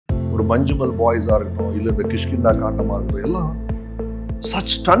ஒரு மஞ்சுமல் பாய்ஸா இருக்கட்டும் இல்ல இந்த கிஷ்கிந்தா காண்டமா இருக்கட்டும் எல்லாம் such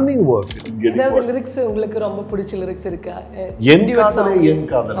stunning work. அதாவது லிரிக்ஸ் உங்களுக்கு ரொம்ப பிடிச்ச லிரிக்ஸ் இருக்கா? என் காதலே என்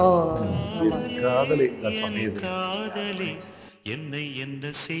காதலே என் காதலே, that's amazing. காதலே என்னை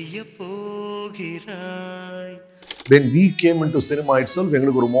என்ன செய்ய போகிறாய். When we came into cinema itself,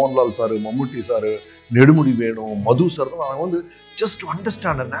 எங்களுக்கு ஒரு மோகன்லால் சார், மம்முட்டி சார், நெடுமுடி வேணும், மது சார் தான் வந்து just to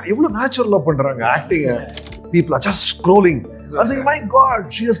understand எவ்வளவு நேச்சுரலா பண்றாங்க acting. People are just scrolling. I was like, my God,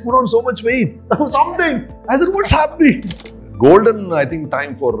 she has put on so much weight. Something. I said, what's happening? Golden, I think,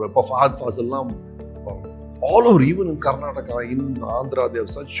 time for Fahad Fazil. All over, even in Karnataka, in Andhra, they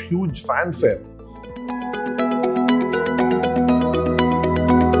have such huge fanfare.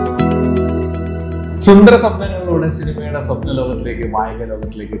 സുന്ദര സ്വപ്നങ്ങളിലൂടെ സിനിമയുടെ സ്വപ്നലോകത്തിലേക്ക് മായിക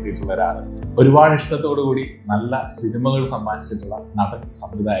ലോകത്തിലേക്ക് എത്തിയിട്ടുള്ള ഒരാൾ, ഒരുപാട് ഇഷ്ടത്തോടു കൂടി നല്ല സിനിമകൾ സമ്മാനിച്ചിട്ടുള്ള നടൻ,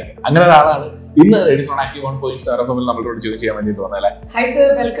 സംവിധായകൻ, അങ്ങനെ ഒരാളാണ് ഇന്ന് റേഡിയോ സോൺ ആക്റ്റീവ് 1.0 FM നമ്മളോട് ജോയിൻ ചെയ്യാൻ വേണ്ടിയിട്ട് വന്നല്ലേ. Hi sir,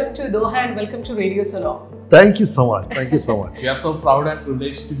 welcome to Doha and welcome to Radio Suno. Thank you so much. Thank you so much. We are so proud and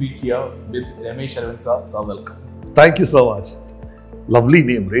privileged to be here with Ramesh Arvind sir. So welcome. Thank you so much. Lovely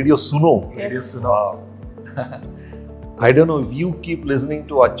name, Radio Suno. Yes. Radio Suno. I don't know if you keep listening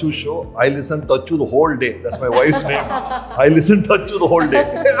to Achu show. I listen to Achu the whole day. That's my wife's name. I listen to Achu the whole day.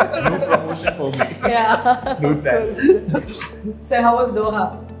 No promotion for me. Yeah. No time. So how was Doha?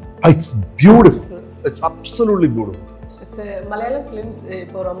 It's beautiful. It's absolutely beautiful. So Malayalam films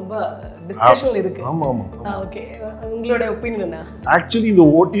இப்போ ரொம்ப discussion இருக்கு. ஆமா ஆமா. Okay. உங்களோட opinion என்ன? Actually இந்த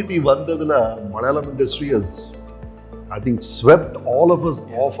OTT வந்ததுல Malayalam industry has, I think, swept all of us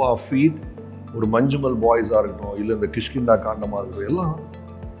off our feet. ஒரு மஞ்சுமல் பாய்ஸா இருக்கட்டும் இல்ல இந்த கிஷ்கிந்தா காண்டமா இருக்கட்டும் எல்லாம்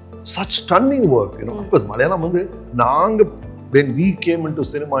such stunning work, you know. Of course Malayalam வந்து நாங்க when we came into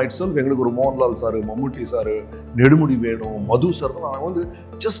cinema itself, எங்களுக்கு ஒரு மோகன்லால் சார், மம்முட்டி சார், நெடுமுடி வேணும், மது சார் தான் வந்து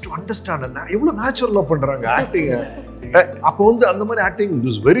just to understand எவ்வளவு நேச்சுரலா பண்றாங்க ஆக்டிங். அப்போ வந்து அந்த மாதிரி ஆக்டிங்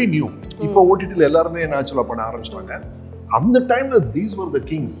இஸ் வெரி நியூ. இப்போ ஓடிடில எல்லாருமே நேச்சுரலா பண்ண ஆரம்பிச்சிட்டாங்க. அந்த டைம்ல these were the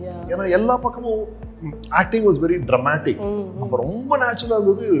kings. ஏன்னா எல்லா பக்கமும் ஆக்டிங் வாஸ் வெரி ட்ராமாட்டிக். அப்போ ரொம்ப நேச்சுரலா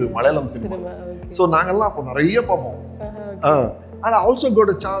இருந்தது மலையாளம் சினிமா. ஸோ நாங்கெல்லாம் அப்போ நிறைய பார்ப்போம். And I also got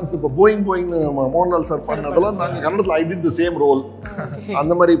a chance, இப்போ போயிங் மோகன்லால் சார் பண்ணதெல்லாம் நாங்கள் கன்னடத்தில் I did the same role.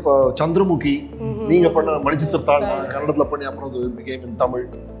 அந்த மாதிரி இப்போ சந்திரமுகி நீங்க பண்ண மணிச்சித்திரத்தாள் கன்னடத்தில் பண்ணி அப்புறம் அது became in தமிழ்.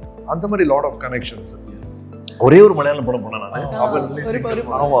 அந்த மாதிரி lot of connections. ஒரே ஒரு மலையாளம் படம் பண்ணேன்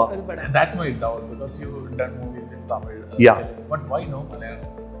நான். ஆமா. That's my doubt because you done movies in Tamil. Yeah. But why no Malayalam?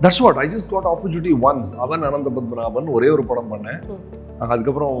 That's what I just got opportunity once. அவன் அனந்த பத்மநாபன் ஒரே ஒரு படம் பண்ணேன்.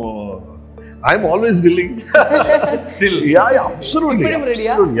 அதுக்கப்புறம் I'm always willing. Still. Yeah, absolutely.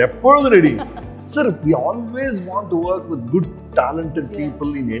 எப்பொழுதும் ready. Sir, we always want to work with good talented people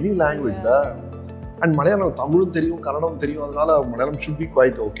in any language. And Malayalam தமிழும் தெரியும், கன்னடம் தெரியும், அதனால Malayalam should be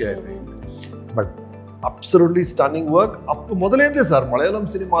quite okay, I think. But absolutely stunning work. அப்போ முதல்ல இருந்தே sir Malayalam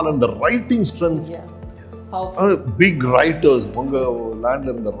சினிமால இந்த ரைட்டிங் ஸ்ட்ரென்த். Big writers, உங்க லேண்ட்ல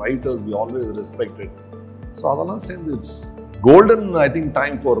இருந்த writers we always respected. So அதெல்லாம் சேர்ந்து it's golden, I think,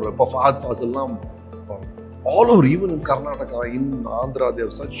 time for Fahad Fazil. All over, even in Karnataka, in Andhra, they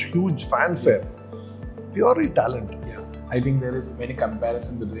have such huge fanfare. Purely talent. Yeah, I think there is many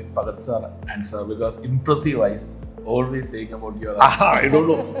comparison between Fahad sir and sir because impressive wise, always saying about your. I don't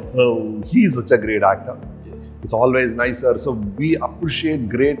know. He is such a great actor. Yes. It's always nicer. So we appreciate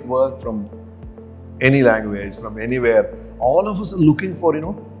great work from any language, from anywhere. All of us are looking for, you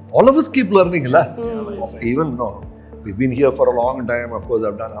know, all of us keep learning. Even no, we've been here for a long time. Of course,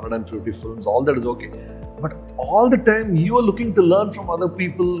 I've done 150 films. All that is okay. But all the time, you are looking to learn from other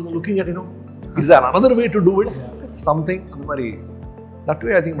people, looking at, you know, is there another way to do it? Something. That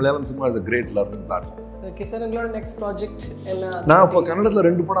way, I think Malayalam cinema is a great learning platform. Okay, sir, your next project? நான் இப்போ கன்னடத்தில்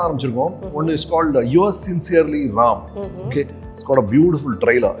 2 படம் ஆரம்பிச்சிருக்கோம். One is called Yours Sincerely Ram. Okay, it's got a beautiful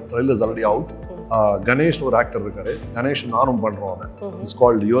trailer. Trailer is already out. Ganesh ஒரு actor இருக்காரு. கணேஷ் நானும் பண்றோம் அதை. It's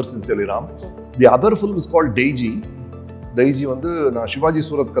called Yours Sincerely Ram. The other film is called Deji. Deji வந்து நான் சிவாஜி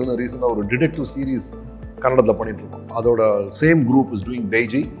சூரத்கல்னு ரீசெண்டா ஒரு டிடெக்டிவ் சீரிஸ் கன்னடத்தில் பண்ணிட்டு இருக்கோம். அதோட same group is doing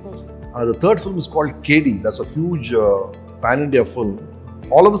Deji. The third film is called KD. That's a huge pan-India film.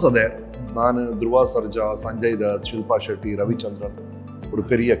 All of us are there. நான் துருவா சர்ஜா, சஞ்சய் தத், ஷில்பா ஷெட்டி, ரவிச்சந்திரன், ஒரு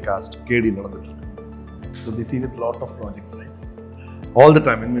பெரிய காஸ்ட் KD நடந்துட்டு இருக்கு. So busy with lot of projects, right? All the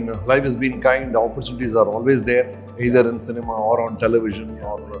time. I mean, life has been kind. The opportunities are always there, either in cinema or on television,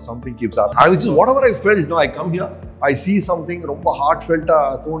 or something keeps happening. Whatever I felt, I come here, I see something romba heartfelt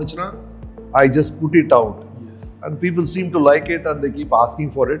thonichna, I just put it out. Yes. And people seem to like it and they keep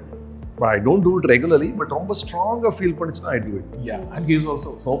asking for it. But I don't do it regularly, but romba stronger feel panichna, I do it. Yeah, and he is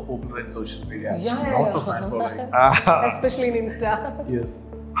also so popular in social media. Yeah. Not a fan for like. Especially in Insta. Yes.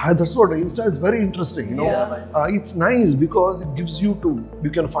 That's what Insta is very interesting, you know. Yeah. It's nice because it gives you you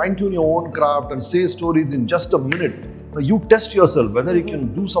can fine tune your own craft and say stories in just a minute. You test yourself whether you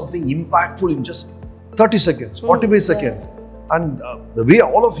can do something impactful in just 30 seconds, 45 seconds. And the way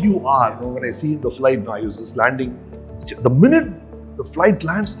all of you are, you know, when I see in the flight, I was just landing, the minute the flight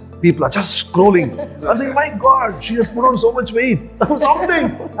lands, people are just scrolling. I'm saying, my God, she has put on so much weight.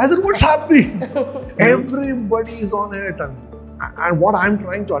 Something. I said, what's happening? Everybody is on it. And what I'm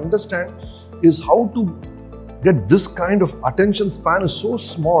trying to understand is how to get this kind of attention span is so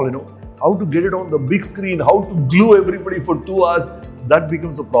small, you know. How to get it on the big screen, how to glue everybody for 2 hours, that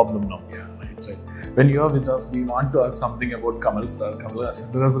becomes a problem now. Yeah, right. When you are with us, we want to ask something about Kamal sir,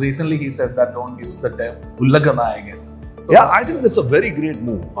 because recently he said that don't use the term Ullaganayagan. So yeah, I think that's a very great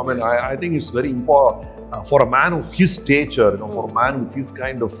move. I mean, I think it's very important for a man of his stature, you know, for a man with his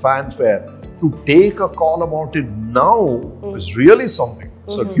kind of fanfare, to take a call about it now is really something.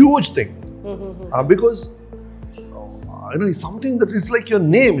 It's a huge thing. Because you know, it's something that it's like your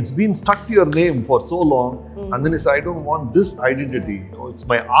name. It's been stuck to your name for so long. And then it's, I don't want this identity. You know, it's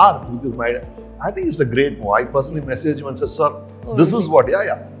my art, which is my... I think it's a great move. I personally messaged him and said, sir, this is what...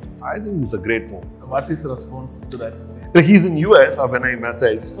 Yeah. I think it's a great move. What's his response to that message? He's in US when I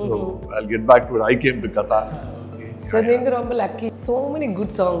messaged. So I'll get back to it. I came to Qatar. So you're very lucky. So many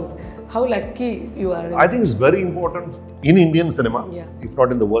good songs. How lucky you are. I think it's very important in Indian cinema, if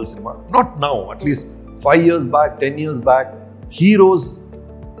not in the world cinema. Not now, at least 5 years back, 10 years back, heroes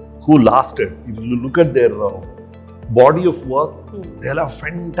who lasted. If you look at their body of work, they'll have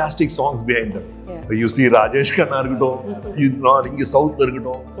fantastic songs behind them. So you see Rajesh Khanna irukkom, you know, inge South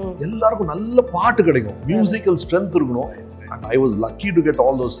irukkom, ellarkum nalla paattu kedaikum, musical strength irukkom. And I was lucky to get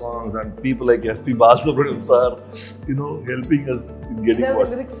all those songs, and people like SP Balasubramaniam sir, you know, helping us in getting what.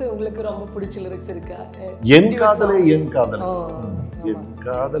 Lyrics உங்களுக்கு ரொம்ப பிடிச்ச lyrics இருக்கா? En kadale, en kadale. En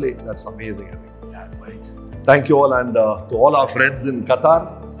kadale, that's amazing, I think. Yeah, right. Thank you all, and to all our friends in Qatar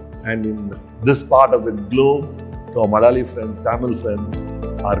and in this part of the globe, to our Malayali friends, Tamil friends,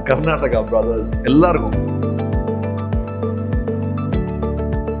 our Karnataka brothers, ellarkum